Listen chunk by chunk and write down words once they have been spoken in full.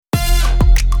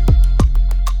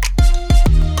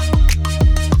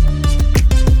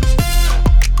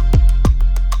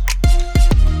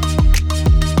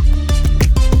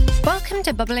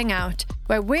Bubbling Out,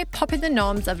 where we're popping the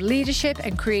norms of leadership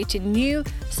and creating new,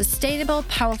 sustainable,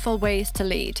 powerful ways to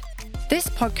lead. This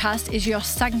podcast is your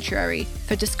sanctuary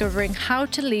for discovering how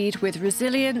to lead with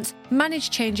resilience,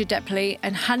 manage change adeptly,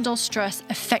 and handle stress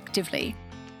effectively.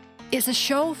 It's a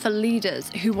show for leaders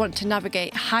who want to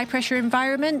navigate high-pressure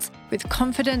environments with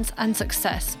confidence and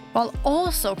success, while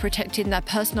also protecting their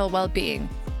personal well-being.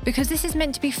 Because this is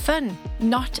meant to be fun,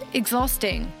 not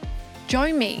exhausting.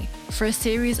 Join me for a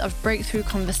series of breakthrough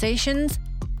conversations,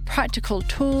 practical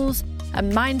tools,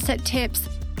 and mindset tips,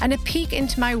 and a peek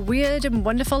into my weird and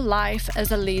wonderful life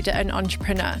as a leader and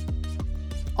entrepreneur.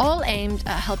 All aimed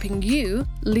at helping you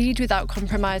lead without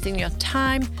compromising your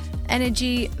time,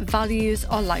 energy, values,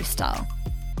 or lifestyle.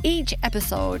 Each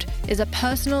episode is a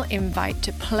personal invite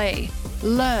to play,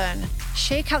 learn,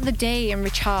 shake out the day and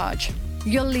recharge.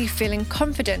 You'll leave feeling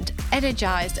confident,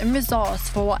 energized, and resourced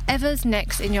for whatever's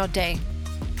next in your day.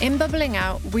 In Bubbling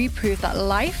Out, we prove that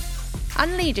life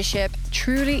and leadership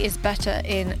truly is better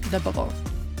in the bubble.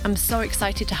 I'm so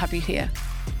excited to have you here.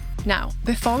 Now,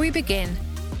 before we begin,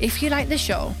 if you like the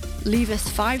show, leave us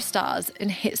 5 stars and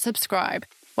hit subscribe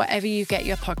wherever you get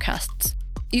your podcasts.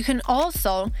 You can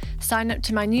also sign up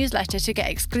to my newsletter to get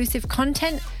exclusive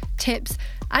content, tips,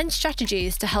 and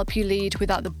strategies to help you lead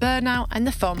without the burnout and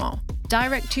the FOMO,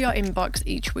 direct to your inbox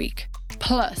each week.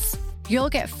 Plus, you'll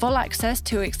get full access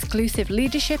to exclusive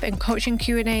leadership and coaching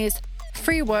Q&As,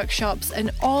 free workshops,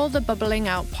 and all the Bubbling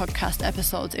Out podcast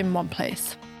episodes in one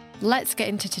place. Let's get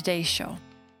into today's show.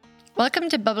 Welcome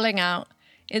to Bubbling Out.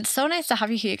 It's so nice to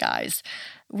have you here, guys.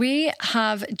 We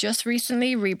have just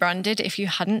recently rebranded, if you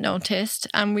hadn't noticed,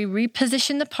 and we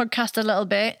repositioned the podcast a little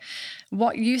bit.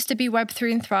 What used to be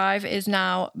Web3 and Thrive is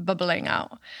now Bubbling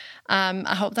Out.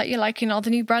 I hope that you're liking all the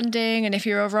new branding, and if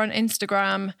you're over on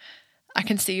Instagram, I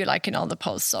can see you liking all the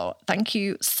posts. So thank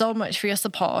you so much for your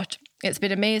support. It's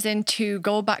been amazing to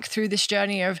go back through this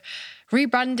journey of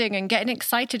rebranding and getting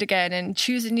excited again and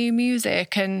choosing new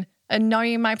music and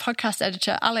annoying my podcast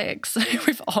editor, Alex,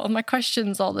 with all my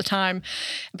questions all the time.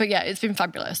 But yeah, it's been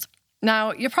fabulous.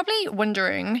 Now, you're probably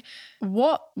wondering,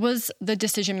 what was the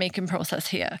decision-making process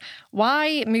here?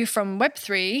 Why move from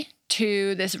Web3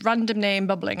 to this random name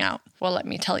Bubbling Out? Well, let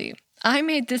me tell you. I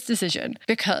made this decision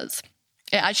because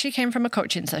it actually came from a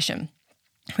coaching session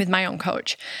with my own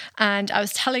coach. And I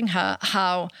was telling her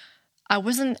how I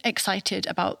wasn't excited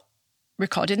about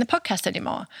recording the podcast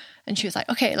anymore. And she was like,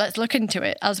 okay, let's look into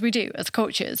it, as we do as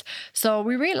coaches. So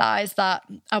we realized that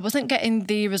I wasn't getting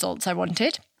the results I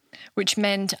wanted, which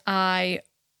meant I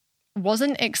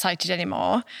wasn't excited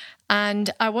anymore.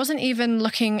 And I wasn't even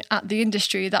looking at the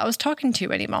industry that I was talking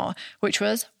to anymore, which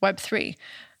was Web3.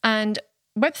 And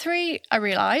Web3, I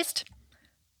realized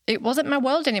it wasn't my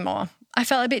world anymore. I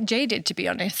felt a bit jaded, to be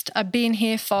honest. I've been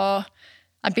there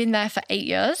for 8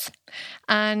 years.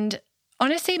 And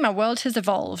honestly, my world has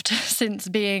evolved since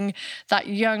being that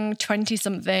young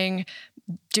 20-something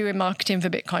doing marketing for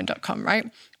Bitcoin.com, right?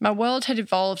 My world had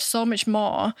evolved so much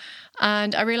more,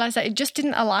 and I realized that it just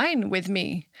didn't align with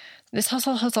me. This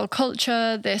hustle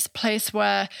culture, this place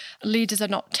where leaders are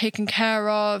not taken care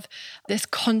of, this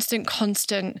constant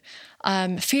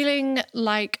feeling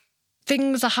like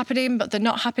things are happening, but they're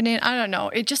not happening. I don't know.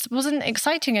 It just wasn't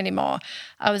exciting anymore.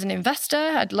 I was an investor.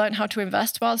 I'd learned how to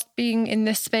invest whilst being in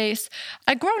this space.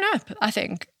 I'd grown up, I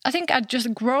think. I'd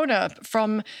just grown up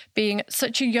from being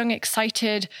such a young,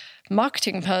 excited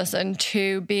marketing person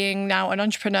to being now an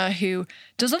entrepreneur who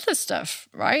does other stuff,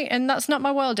 right? And that's not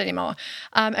my world anymore.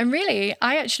 And really,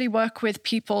 I actually work with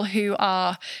people who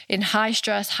are in high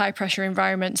stress, high pressure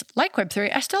environments like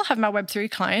Web3. I still have my Web3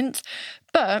 clients,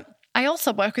 but I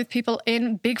also work with people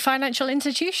in big financial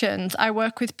institutions. I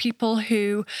work with people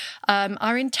who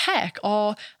are in tech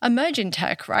or emerging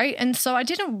tech, right? And so I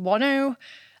didn't want to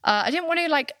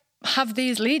like have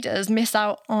these leaders miss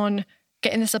out on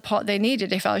getting the support they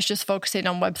needed if I was just focusing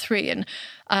on Web3.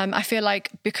 And I feel like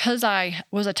because I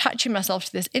was attaching myself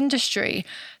to this industry,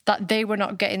 that they were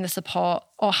not getting the support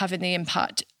or having the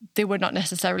impact they were not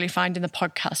necessarily finding the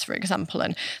podcast, for example.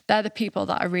 And they're the people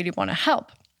that I really want to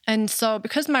help. And so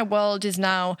because my world is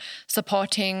now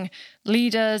supporting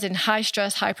leaders in high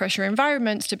stress, high pressure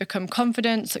environments to become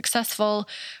confident, successful,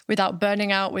 without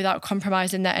burning out, without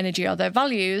compromising their energy or their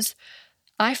values,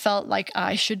 I felt like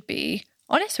I should be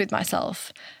honest with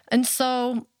myself. And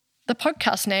so the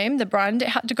podcast name, the brand, it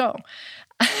had to go.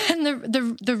 And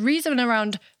the reason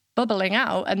around bubbling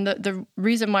out, and the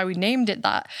reason why we named it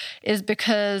that is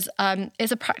because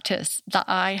it's a practice that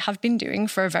I have been doing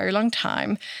for a very long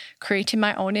time, creating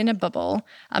my own inner bubble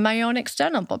and my own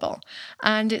external bubble.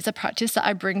 And it's a practice that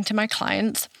I bring to my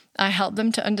clients. I help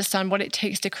them to understand what it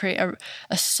takes to create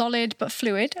a solid but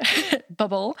fluid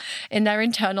bubble in their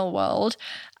internal world,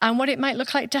 and what it might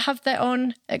look like to have their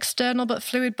own external but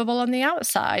fluid bubble on the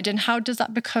outside, and how does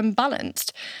that become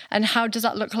balanced, and how does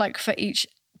that look like for each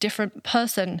different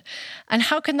person, and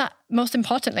how can that, most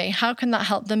importantly, how can that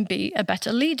help them be a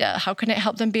better leader? How can it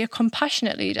help them be a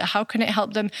compassionate leader? How can it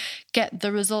help them get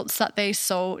the results that they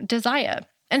so desire?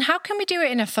 And how can we do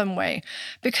it in a fun way?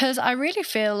 Because I really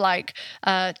feel like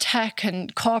tech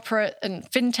and corporate and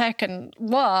fintech and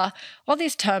all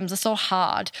these terms are so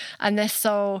hard, and they're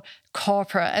so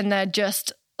corporate, and they're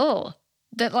just,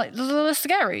 they're like a little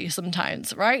scary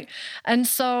sometimes, right? And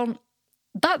so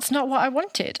that's not what I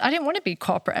wanted. I didn't want to be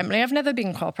corporate Emily. I've never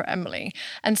been corporate Emily.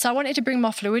 And so I wanted to bring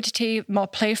more fluidity, more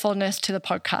playfulness to the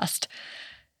podcast.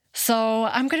 So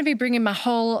I'm going to be bringing my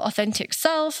whole authentic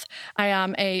self. I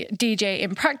am a DJ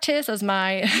in practice, as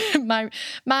my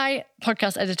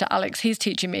podcast editor, Alex, he's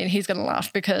teaching me, and he's going to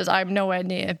laugh because I'm nowhere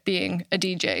near being a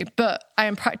DJ, but I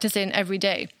am practicing every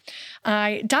day.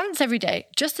 I dance every day.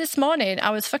 Just this morning,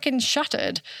 I was fucking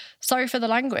shattered. Sorry for the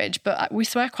language, but we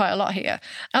swear quite a lot here.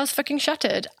 I was fucking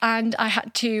shattered, and I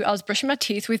was brushing my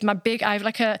teeth with my I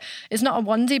have it's not a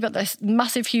onesie, but this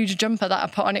massive, huge jumper that I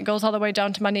put on. It goes all the way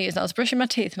down to my knees. And I was brushing my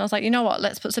teeth, and I was like, you know what?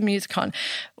 Let's put some music on.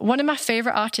 One of my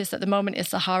favorite artists at the moment is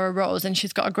Sahara Rose, and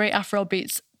she's got a great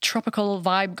Afrobeats tropical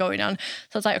vibe going on.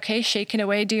 So I was like, okay, shaking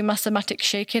away, do my somatic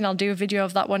shaking. I'll do a video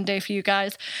of that one day for you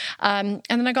guys. And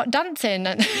then I got dancing.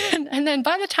 And then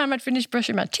by the time I'd finished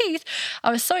brushing my teeth,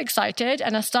 I was so excited,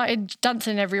 and I started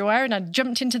dancing everywhere, and I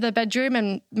jumped into the bedroom,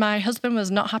 and my husband was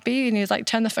not happy, and he was like,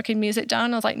 turn the fucking music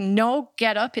down. I was like, no,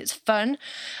 get up, it's fun.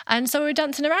 And so we were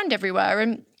dancing around everywhere.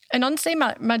 And honestly,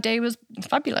 my day was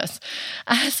fabulous.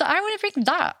 So I want to bring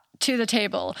that to the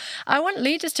table. I want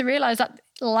leaders to realize that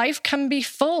life can be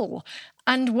full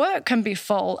and work can be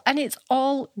full, and it's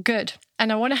all good.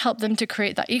 And I want to help them to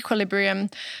create that equilibrium.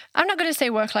 I'm not going to say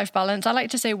work-life balance. I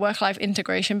like to say work-life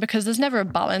integration, because there's never a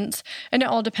balance, and it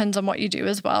all depends on what you do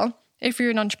as well. If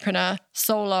you're an entrepreneur,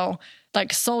 solo,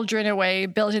 like soldiering away,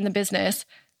 building the business,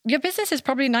 your business is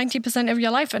probably 90% of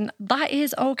your life, and that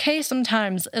is okay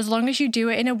sometimes, as long as you do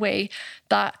it in a way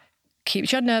that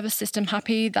keeps your nervous system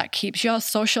happy, that keeps your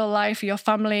social life, your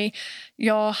family,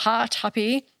 your heart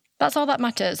happy. That's all that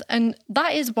matters. And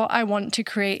that is what I want to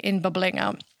create in Bubbling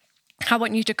Out. I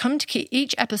want you to come to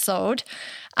each episode,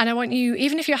 and I want you,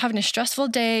 even if you're having a stressful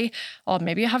day, or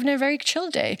maybe you're having a very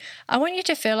chill day, I want you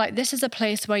to feel like this is a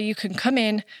place where you can come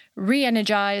in,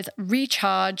 re-energize,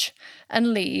 recharge,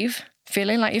 and leave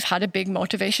feeling like you've had a big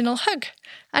motivational hug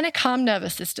and a calm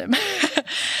nervous system.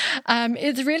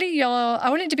 It's really I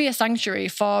want it to be a sanctuary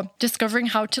for discovering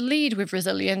how to lead with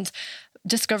resilience,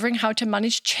 discovering how to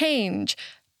manage change,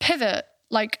 pivot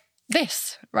like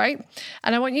this, right?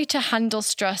 And I want you to handle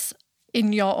stress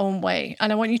in your own way.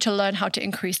 And I want you to learn how to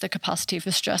increase the capacity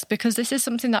for stress, because this is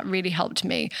something that really helped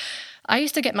me. I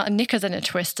used to get my knickers in a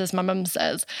twist, as my mum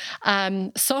says,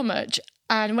 so much.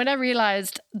 And when I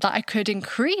realized that I could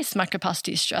increase my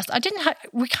capacity to stress,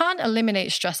 we can't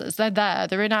eliminate stressors. They're there,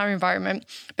 they're in our environment.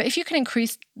 But if you can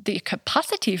increase the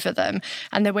capacity for them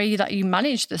and the way that you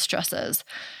manage the stressors,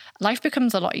 life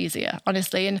becomes a lot easier,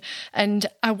 honestly. And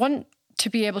I want to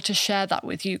be able to share that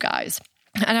with you guys.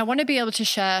 And I want to be able to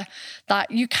share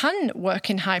that you can work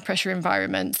in high pressure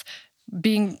environments,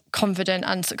 being confident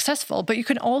and successful, but you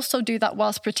can also do that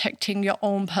whilst protecting your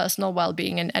own personal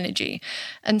well-being and energy.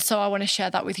 And so I want to share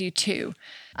that with you too.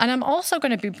 And I'm also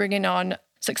going to be bringing on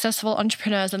successful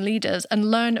entrepreneurs and leaders and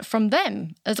learn from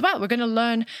them as well. We're going to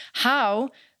learn how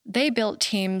they built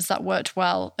teams that worked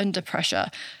well under pressure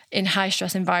in high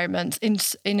stress environments, in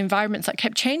environments that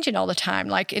kept changing all the time,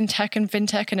 like in tech and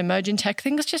fintech and emerging tech.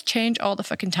 Things just change all the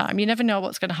fucking time. You never know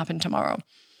what's going to happen tomorrow.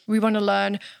 We want to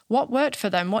learn what worked for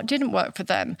them, what didn't work for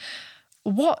them.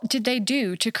 What did they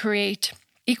do to create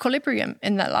equilibrium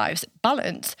in their lives,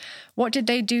 balance? What did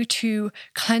they do to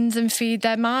cleanse and feed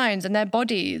their minds and their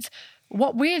bodies?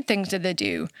 What weird things did they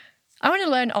do? I want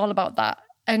to learn all about that.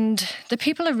 And the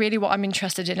people are really what I'm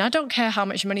interested in. I don't care how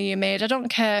much money you made. I don't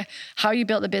care how you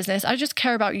built the business. I just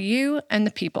care about you and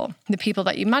the people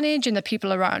that you manage and the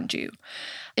people around you.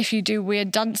 If you do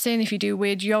weird dancing, if you do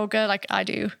weird yoga like I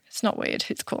do, it's not weird,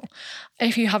 it's cool.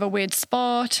 If you have a weird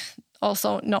sport,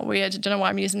 also not weird. I don't know why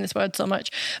I'm using this word so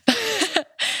much. But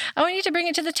I want you to bring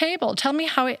it to the table. Tell me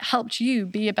how it helped you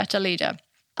be a better leader.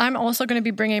 I'm also going to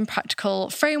be bringing practical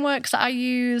frameworks that I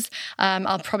use.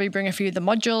 I'll probably bring a few of the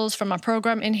modules from my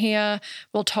program in here.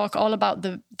 We'll talk all about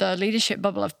the leadership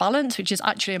bubble of balance, which is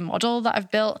actually a model that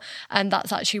I've built. And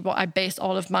that's actually what I base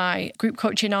all of my group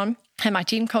coaching on and my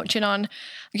team coaching on.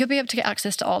 You'll be able to get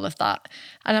access to all of that.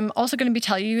 And I'm also going to be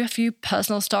telling you a few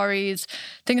personal stories.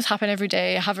 Things happen every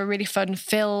day. I have a really fun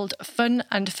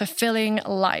and fulfilling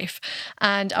life.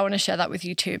 And I want to share that with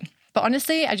you too. But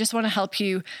honestly, I just want to help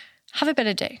you have a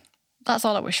better day. That's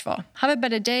all I wish for. Have a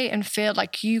better day and feel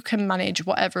like you can manage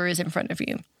whatever is in front of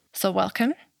you. So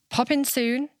welcome. Pop in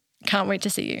soon. Can't wait to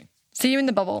see you. See you in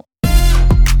the bubble.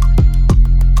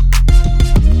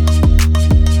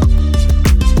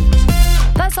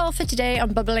 That's all for today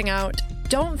on Bubbling Out.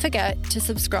 Don't forget to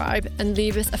subscribe and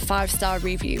leave us a 5-star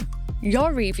review.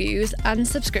 Your reviews and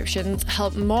subscriptions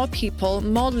help more people,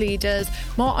 more leaders,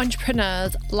 more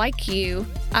entrepreneurs like you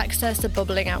access the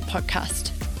Bubbling Out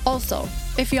podcast. Also,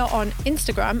 if you're on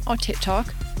Instagram or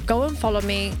TikTok, go and follow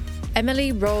me,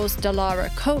 Emily Rose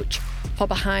Delara Coach, for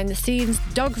behind the scenes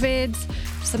dog vids,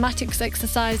 somatics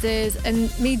exercises,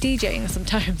 and me DJing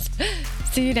sometimes.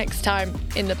 See you next time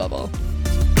in the bubble.